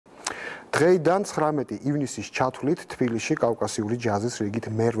დღეიდან 19 ივნისის ჩათვლით თბილისში კავკასიური ჯაზის რიგით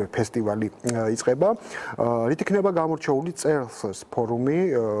მერვე ფესტივალი იწყება. რით იქნება გამორჩეული წერილს ფორუმი,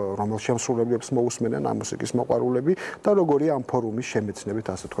 რომელშიც შემსრულებლებს მოусმენენ ამ მუსიკის მოყვარულები და როგორია ამ ფორუმის შემეცნებით,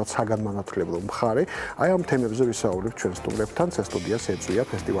 ასე ვთქვათ, საგანმანათლებლო მხარე. აი ამ თემებზე ვისაუბრებთ ჩვენ სტუმრებთან. სტუდიას ეწვია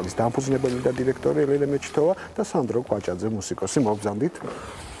ფესტივალის დამფუძნებელი და დირექტორი ელენე მეჩთოვა და სანდრო კვაჭაძე, მუსიკოსი. მოგბრძანდით.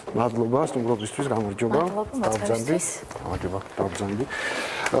 მადლობა სტუმრობისთვის, გამარჯობა. მადლობა. დავბრძანდი.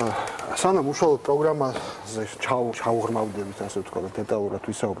 სანამ უშუალოდ პროგრამაზე ჩავღრმავდებით, ასე ვთქვათ, დეტალურად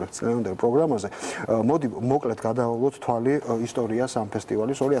ვისაუბრებთ წლევანდელ პროგრამაზე. მოდი მოკლედ გადავავლოთ თვალი ისტორიას ამ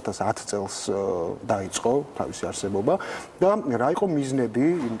ფესტივალის 2010 წელს დაიწყო თავისი არსებობა და რა იყო მიზნები,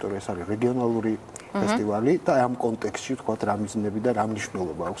 იმიტომ რომ ეს არის რეგიონალური ფესტივალი და ამ კონტექსტში ვთქვათ რა მიზნები და რა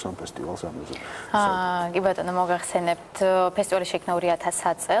მნიშვნელობა აქვს ამ ფესტივალს ამაზე. კი ბატონო, მოგახსენებთ, ფესტივალი შექმნა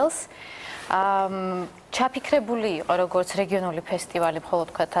 2010 წელს. ჩაფიქრებული იყო როგორც რეგიონული ფესტივალი, მხოლოდ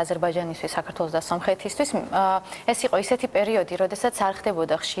ვთქვათ აზერბაიჯანისთვის, საქართველოს და სომხეთისთვის. ეს იყო ისეთი პერიოდი, როდესაც არ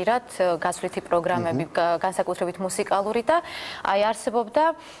ხდებოდა ხშირად გასვლითი პროგრამები, განსაკუთრებით მუსიკალური და აი არსებობდა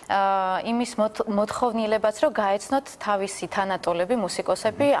იმის მოთხოვნილებაც, რომ გაეცნოთ თავისი თანატოლები,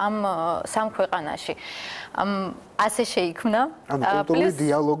 მუსიკოსები ამ სამ ქვეყანაში. ასე შეიქმნა.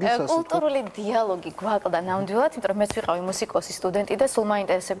 კულტურული დიალოგი გვაკლდა ნამდვილად, იმიტომ რომ მეც ვიყავი მუსიკოსი სტუდენტი და სულ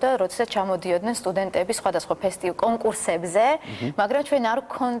მაინტერესებდა, როდესაც ჩამოდიოდნენ სტუდენტები სხვადასხვა კონკურსებზე, მაგრამ ჩვენ არ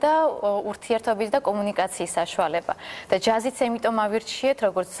გქონდა ურთიერთობის და კომუნიკაციის საშუალება. და ჯაზიც ამიტომ ავირჩიეთ,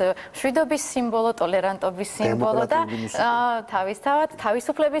 როგორც მშვიდობის სიმბოლო, ტოლერანტობის სიმბოლო და თავისთავად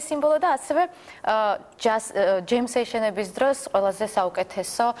თავისუფლების სიმბოლო და ასევე ჯემ სეიშენების დროს ყველაზე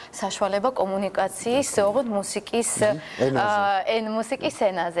საუკეთესო საშუალება კომუნიკაციის, ოღონდ მუსიკის მუსიკის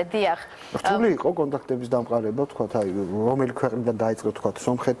ენაზე, დიახ. რთული იყო კონტაქტების დამყარება, თქვათ, აი, რომელი ქვეყნიდან დაიწყო, თქვათ,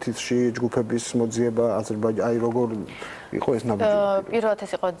 სომხეთში ჯგუფების მოძიება, აზერბაიჯანი, აი, როგორ იყო ეს ნაბიჯი? პირველად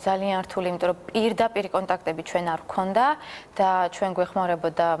ეს იყო ძალიან რთული, იმიტომ რომ პირდაპირ კონტაქტები ჩვენ არ გქონდა და ჩვენ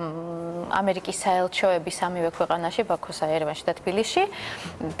გვეხმარებოდა ამერიკის საელჩოები სამივე ქვეყანაში, ბაქოსა, ერევანში და თბილისში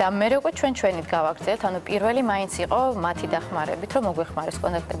და მერე უკვე ჩვენით გავაგრძელეთ, ანუ პირველი მაინც იყო მათი დახმარებით, რომ მოგვეხმარეს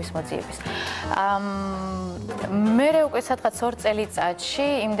კონტაქტების მოძიების. მერე უკვე სადღაც 2 წელიწადში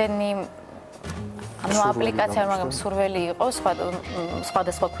იმდენი აპლიკაცია, მაგრამ სურველი იყო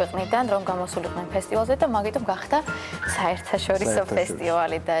სხვადასხვა ქვეყნიდან, რომ გამოსულიყვნენ ფესტივალზე და მაგიტომ გახდა საერთაშორისო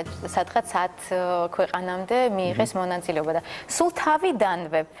ფესტივალი და სადღაც 10 ქვეყანამდე მიიღეს მონაწილეობა და სულ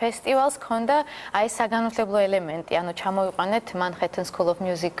თავიდანვე ფესტივალს ჰქონდა აი საგანმანათლებლო ელემენტი, ანუ ჩამოვიყვანეთ Manhattan School of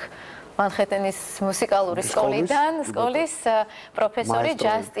Music მანჰეტენის მუსიკალური სკოლის პროფესორი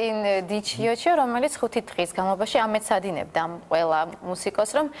ჯასტინ დიჩიოჩო, რომელიც 5 დღის განმავლობაში ამეცადინებდა ამ ყველა მუსიკოს,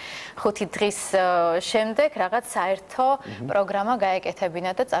 რომ 5 დღის შემდეგ რაღაც საერთო პროგრამა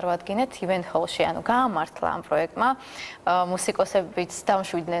გაეკეთებინა და წარმოადგინეთ ივენთ ჰოლში. ანუ გაამართლა ამ პროექტმა. მუსიკოსებიც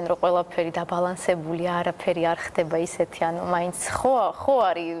დამშვიდნენ, რომ ყველაფერი დაბალანსებული, არაფერი არ ხდება ისეთი, ანუ მაინც ხო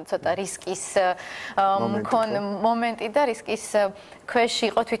არის ცოტა რისკის მომენტი და რისკის ქვეშ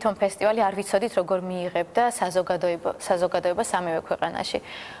იყო თვითონ ფესტივალი, არ ვიცოდით როგორ მიიღებდა საზოგადოება სამივე ქვეყანაში.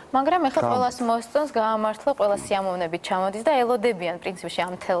 მაგრამ ეხლა ყველას მოსწონს, გაამართლა, ყველა სიამოვნებით ჩამოდის და ელოდებიან პრინციპში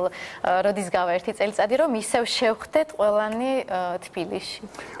ამ თელ როდის გავა 1 წელიწადი, რომ ისევ შევხვდეთ ყველანი თბილისში.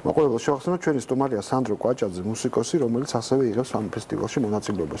 მოყოლებას შევახსენოთ ჩვენი სტუმარია სანდრო კვაჭაძე, მუსიკოსი, რომელიც ასევე იღებს ამ ფესტივალში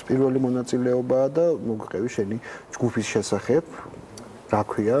მონაწილეობას. პირველი მონაწილეობაა და მოგვიყევი შენი ჯგუფის შესახებ. რა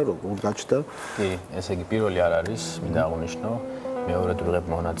ქვია, როგორ გაჩნდა? კი, ესე იგი პირველი არ არის, მინდა აღვნიშნო. მეორედ ვიღებ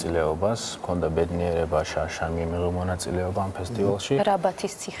მონაწილეობას, მქონდა ბედნიერება შარშან მიიღო მონაწილეობა ამ ფესტივალში.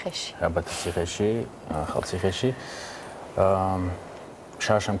 რაბათის ციხეში, ახალციხეში.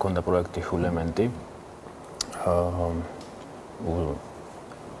 შარშან მქონდა პროექტი ჰულემენტი.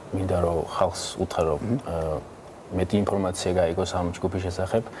 მინდა რომ ხალხს უთხრა, რომ მეტი ინფორმაცია გაიგოს ამ ჯგუფის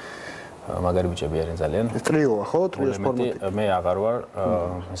შესახებ. მაგარი ბიჭები არიან ძალიან. ტრიოა ხო? ტრიოს ფორმატი. მე აღარ ვარ,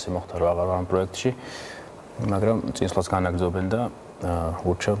 ესე მოხდა რომ აღარ ვარ ამ პროექტში. მაგრამ წინსვლას განაგრძობენ და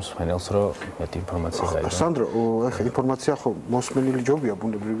ურჩევს ფენელს, რომ მეტი ინფორმაცია გაიგოს. სანდრო, ეხლა ინფორმაცია ხო მოსმენილი ჯობია,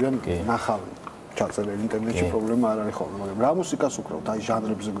 ბუნებრივია, ნახავენ. ჩაწერილი ინტერნეტში პრობლემა არ არის ხოლმე, მაგრამ რა მუსიკას უკრავთ, აი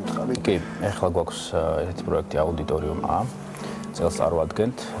ჟანრებზე გითხარით? კი, ეხლა გვაქვს ესეთი პროექტი აუდიტორიუმ A. წელს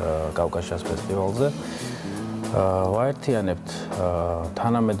წარვადგენთ კავკასიის ფესტივალზე. ვაერთიანებთ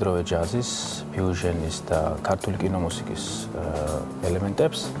თანამედროვე ჯაზის, ფიუჟენის და ქართული კინომუსიკის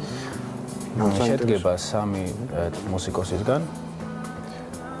ელემენტებს. შედგება 3 მუსიკოსისგან.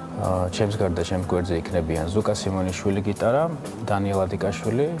 ჩემს გარდა ჩემს გვერდზე იქნებიან ზუკა სიმონიშვილი გიტარა, დანიელ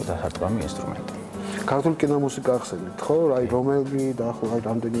ადიკაშვილი და სარტყამი ინსტრუმენტი. ქართული კინომუსიკა ახსენეთ, ხო? აი რომელი და ახლა აი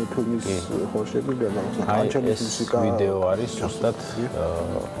რამდენიმე ფილმის ხო შეგვიძლია გავხსნათ კანჩელის მუსიკა. ვიდეო არის ზუსტად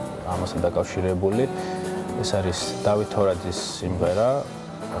ამასთან დაკავშირებული. ეს არის დავით თორაძის სიმღერა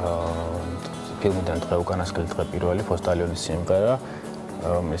ფილმიდან დღე უკანასკნელი დღე პირველი ფოსტალიონის სიმღერა,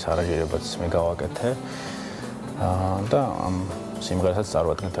 ის არანჟირებაც მე გავაკეთე. და ამ სიმღერასაც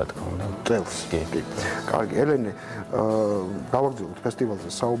წარვადგეთ, რა თქმა უნდა. წელს. კი. კარგი, ელენე, გავაგრძელოთ ფესტივალზე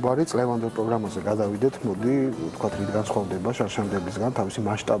საუბარი, წლევანდელ პროგრამაზე გადავიდეთ. მოდი, ვთქვათ, რით განსხვავდება შარშანდებისგან თავისი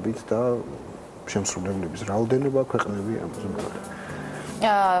მასშტაბით და შემსრულებლების რაოდენობა, ქვეყნები ამაზე მოგადეთ.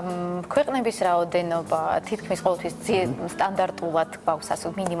 ქვეყნების რაოდენობა თითქმის ყოველთვის სტანდარტულად გვაქვს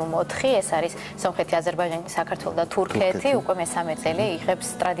ასე მინიმუმ 4, ეს არის სომხეთი, აზერბაიჯანი, საქართველო და თურქეთი, უკვე მესამე წელი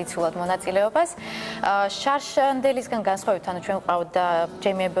იღებს ტრადიციულად მონაწილეობას. შარშანდელისგან განსხვავებით, ანუ ჩვენ ვყავდა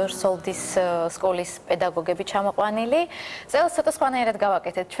ჯემი ებერსოლდის სკოლის პედაგოგები ჩამოყვანილი. წელს ცოტა სხვანაირად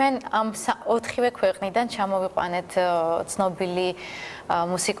გავაკეთეთ. ჩვენ ამ 4-ვე ქვეყნიდან ჩამოვიყვანეთ ცნობილი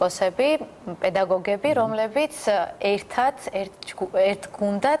მუსიკოსები, პედაგოგები, რომლებიც ერთ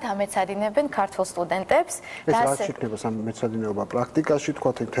გუნდად ამეცადინებენ ქართულ სტუდენტებს. ეს რა შექმნება სამეცადინეობა პრაქტიკაში,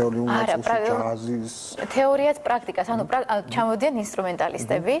 თქვა თეორიულ ნაწილში, ჯაზის. თეორიაც პრაქტიკას, ანუ ჩამოდიან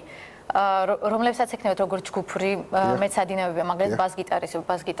ინსტრუმენტალისტები, რომლებსაც ექნებათ როგორც ჯგუფური მეცადინეობები, მაგალითად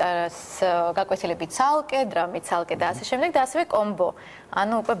ბას-გიტარას გაკვეთილები ცალკე, დრამი ცალკე და ასე შემდეგ და ასევე კომბო,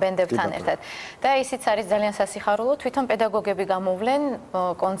 ანუ უკვე ბენდებთან ერთად. და ისიც არის ძალიან სასიხარულო, თვითონ პედაგოგები გამოვლენ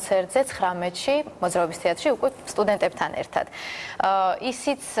კონცერტზე 19-ში მოძრაობის თეატრში უკვე სტუდენტებთან ერთად.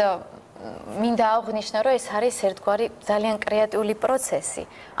 ისიც მინდა აღვნიშნო, რომ ეს არის ერთგვარი ძალიან კრეატიული პროცესი.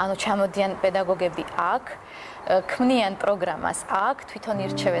 ანუ ჩამოდიან პედაგოგები აქ, ქმნიან პროგრამას აქ, თვითონ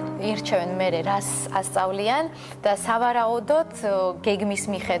ირჩევენ მერე რას ასწავლიან და სავარაუდოდ გეგმის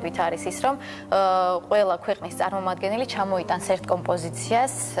მიხედვით არის ის, რომ ყველა ქვეყნის წარმომადგენელი ჩამოიტანს ერთ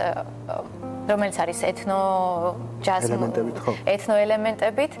კომპოზიციას, რომელიც არის ეთნო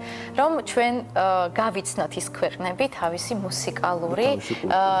ელემენტებით, რომ ჩვენ გავიცნოთ ის ქვეყნები თავისი მუსიკალური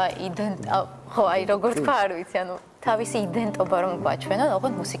ხო, აი როგორ თქვა, არ ვიცი, ანუ თავისი იდენტობა რომ გვაჩვენონ,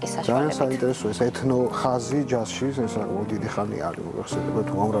 ოღონდ მუსიკის საშუალებით. ძალიან საინტერესო ეს ეთნო ხაზი ჯაზში, ეს საკმაოდ დიდი ხანი არის, მოხსენებათ,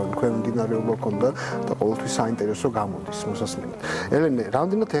 უამრავი ქვემდინარეობა ქონდა და ყოველთვის საინტერესო გამოდის მოსასმენად. ელენე,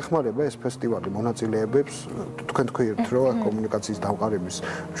 რამდენად ეხმარება ეს ფესტივალი მონაწილეებებს? თქვენ თქვით, რომ კომუნიკაციის დამყარების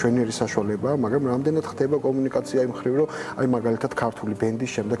მშვენიერი საშუალებაა, მაგრამ რამდენად ხდება კომუნიკაცია იმ მხრივ, რომ აი მაგალითად ქართული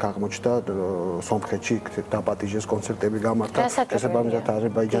ბენდის შემდეგ აღმოჩნდა სომხეთში დაპატიჟეს კონცერტები გამართა, შესაბამისად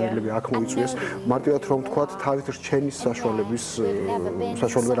აზერბაიჯანელები აქ მოიწვიეს. მარტივად რომ თქვათ, თავით რჩენის საშუალება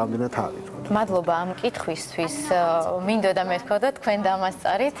რამდენად არის? მადლობა ამ კითხვისთვის. მინდოდა მეთქვა და თქვენ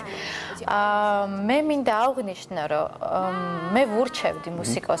დამასწარით. მე მინდა აღვნიშნო, რომ მე ვურჩევდი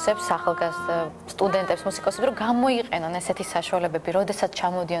მუსიკოსებს, ახალგაზრდა სტუდენტებს, მუსიკოსებს, რომ გამოიყენონ ესეთი საშუალებები, როდესაც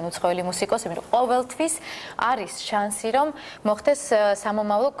ჩამოდიან უცხოელი მუსიკოსები, რომ ყოველთვის არის შანსი, რომ მოხდეს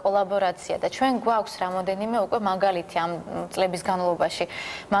სამომავლო კოლაბორაცია და ჩვენ გვაქვს რამოდენიმე უკვე მაგალითი ამ წლების განმავლობაში.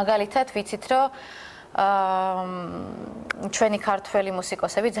 მაგალითად, ვიცით, რომ ჩვენი ქართველი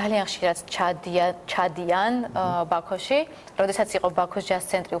მუსიკოსები ძალიან ხშირად ჩადიან ბაქოში, როდესაც იყო ბაქოს ჯაზ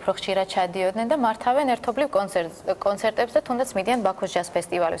ცენტრი, უფრო ხშირად ჩადიოდნენ და მართავენ ერთობლივ კონცერტებს და თუნდაც მიდიან ბაქოს ჯაზ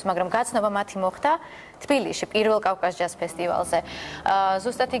ფესტივალებს, მაგრამ გაცნობა მათი მოხდა თბილისში, პირველ კავკაზ ჯაზ ფესტივალზე.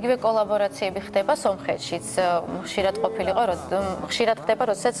 ზუსტად იგივე კოლაბორაციები ხდება სომხეთშიც. ხშირად ხდება,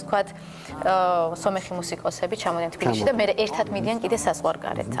 როდესაც თქვათ სომეხი მუსიკოსები ჩამოდიან თბილისში და მე ერთად მიდიან კიდე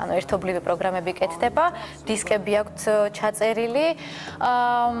საზღვარგარეთ. ანუ ერთობლივი პროგრამები კეთდება, დისკები აქვთ ჩაწერილი.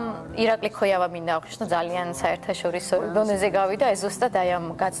 ირაკლი ქოიავა მინდა აღვნიშნო, ძალიან საერთაშორისო დონეზე გავიდა, ეს ზუსტად აი ამ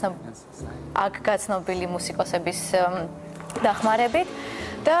გაცნობილი მუსიკოსების დახმარებით.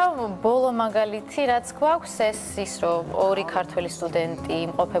 და ბოლო მაგალითი რაც გვაქვს ეს ის რომ ორი ქართველი სტუდენტი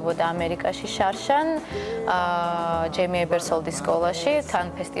იმყოფებოდა ამერიკაში შარშან ჯემი ებერსოლდის სკოლაში,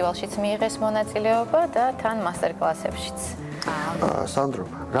 თან ფესტივალშიც მიიღეს მონაწილეობა და თან მასტერკლასებშიც. სანდრო,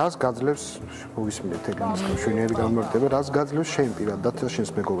 რას გაძლევს მოვისმინეთ ელენეს მშვენიერი გამარტება, რას გაძლევს შენ პირადად და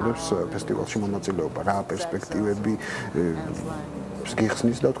შენს მეგობრებს ფესტივალში მონაწილეობა, რა პერსპექტივები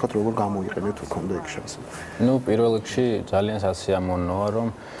გიხსნის და თქვათ როგორ გამოიყენეთ უქონდა ეგ შანსი? ნუ პირველ რიგში ძალიან სასიამოვნოა რომ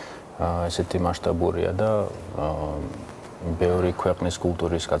ესეთი მასშტაბურია და ბევრი ქვეყნის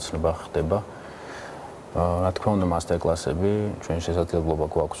კულტურის გაცნობა ხდება. რა თქმა უნდა მასტერკლასები ჩვენ შესაძლებლობა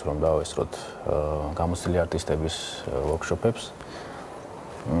გვაქვს რომ დავესწროთ გამოცდილი არტისტების ვორქშოპებს.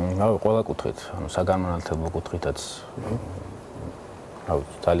 რავი, ყველა კუთხით, ანუ საგანმანათლებლო კუთხითაც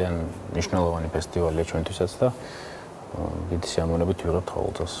ძალიან მნიშვნელოვანი ფესტივალია ჩვენთვისაც და დიდი სიამოვნებით ვიღებთ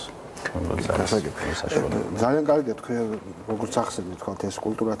ყოველწელს. ძალიან კარგია თქვენ როგორც ახსენეთ თქვათ ეს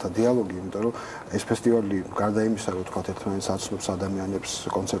კულტურათა დიალოგი, იმიტომ რომ ეს ფესტივალი გარდა იმისა, რომ თქვათ ერთმანეთს აცნობს ადამიანებს,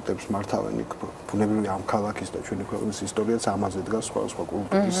 კონცერტებს მართავენ იქ ბუნებრივი ამ ქალაქის და ჩვენი ქვეყნის ისტორიაც ამაზე დგას სხვა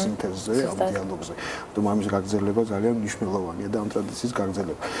კულტურის სინთეზზე, ამ დიალოგზე. თუმცა ამის გაგრძელება ძალიან მნიშვნელოვანია და ამ ტრადიციის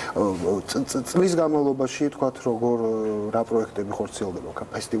გაგრძელება. წლის განმავლობაში თქვათ როგორ რა პროექტები ხორციელდება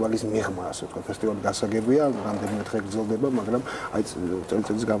ფესტივალის მიღმა, ასე ვთქვათ, ფესტივალი გასაგებია, რამდენიმე დღე გრძელდება, მაგრამ აი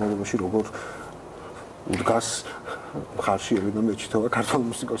წელიწადის განმავლობაში როგორ უდგას მხარში ელენა მეჩითოვა ქართულ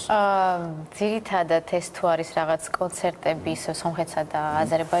მუსიკოსს? ძირითადად ეს თუ არის რაღაც კონცერტები სომხეთსა და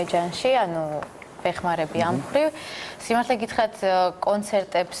აზერბაიჯანში, ანუ ვეხმარები ამ მხრივ. სიმართლე გითხრათ,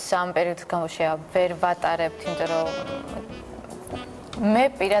 კონცერტებს ამ პერიოდის განმავლობაში ვერ ვატარებთ, იმიტომ რომ მე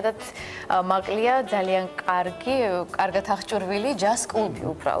პირადად მაკლია ძალიან კარგად აღჭურვილი ჯაზ კლუბი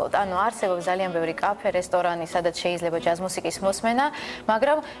უბრალოდ. ანუ არსებობს ძალიან ბევრი კაფე, რესტორანი, სადაც შეიძლება ჯაზ მუსიკის მოსმენა,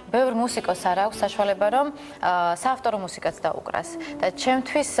 მაგრამ ბევრ მუსიკოს არ აქვს საშუალება, რომ საავტორო მუსიკაც დაუკრას. და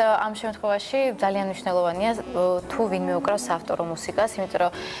ჩემთვის ამ შემთხვევაში ძალიან მნიშვნელოვანია თუ ვინმე უკრავს საავტორო მუსიკას, იმიტომ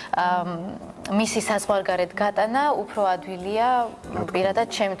რომ მისი საზღვარგარეთ გატანა უფრო ადვილია პირადად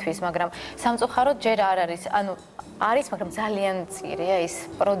ჩემთვის, მაგრამ სამწუხაროდ ჯერ არ არის, ანუ არის, მაგრამ ძალიან მწირია ის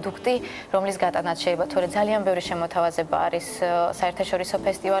პროდუქტი, რომლის გატანაც შეიძლება, თორე ძალიან ბევრი შემოთავაზება არის საერთაშორისო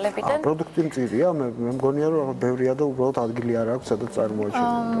ფესტივალებიდან. პროდუქტი მწირია, მე მგონია რომ ბევრია და უბრალოდ ადგილი არ აქვს, სადაც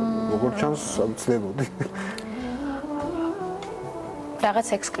წარმოაჩენენ. როგორც ჩანს, ვცდებოდი. რაღაც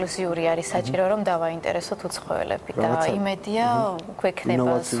ექსკლუზიური არის საჭირო, რომ დავაინტერესოთ უცხოელები და იმედია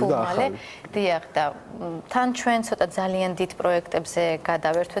გვექნება სულ მალე. დიახ, და თან ჩვენ ცოტა ძალიან დიდ პროექტებზე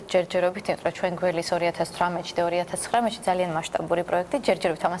გადავერთვეთ ჯერჯერობით, იმიტომ რომ ჩვენ გველის 2018-ში და 2019-ში ძალიან მასშტაბური პროექტი,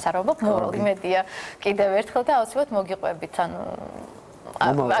 ჯერჯერობით ამას არ ვამბობ, მოვალ იმედია კიდევ ერთხელ და აუცილებლად მოგიყვებით, ანუ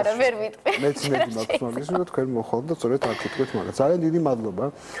არა ვერ ვიტყვი. მეც იმედი მაქვს მაგის, რომ თქვენ მოხდეთ და სწორედ აქ იტყვით მაგას. ძალიან დიდი მადლობა.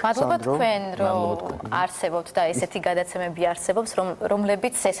 მადლობა თქვენ, რომ არსებობთ და ესეთი გადაცემები არსებობს,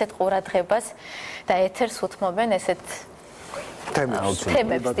 რომლებიც ესეთ ყურადღებას და ეთერს უთმობენ ესეთ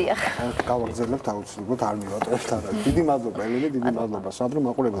თემებს დიახ. გავაგზავნებთ აუცილებლად არ მივატოვებთ არა. დიდი მადლობა ელენე, დიდი მადლობა სანდრო.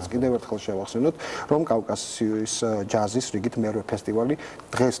 მაყურებელს კიდევ ერთხელ შევახსენოთ, რომ კავკასიის ჯაზის რიგით მერვე ფესტივალი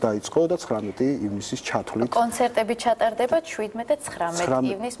დღეს დაიწყო და 19 ივნისის ჩათვლით. კონცერტები ჩატარდება 17 და 19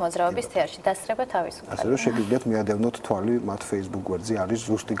 ივნის მოძრაობის თეატრში. დასწრება თავისუფლად. ასე რომ შეგიძლიათ მიადევნოთ თვალი მათ Facebook გვერდზე არის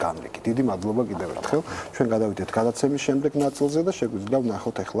ზუსტი განრიგი. დიდი მადლობა კიდევ ერთხელ. ჩვენ გადავიდეთ გადაცემის შემდეგ ნაწილზე და შეგვიძლია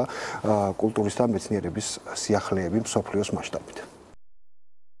ვნახოთ ახლა კულტურის და მეცნიერების სიახლეები მსოფლიოს მასშტაბით.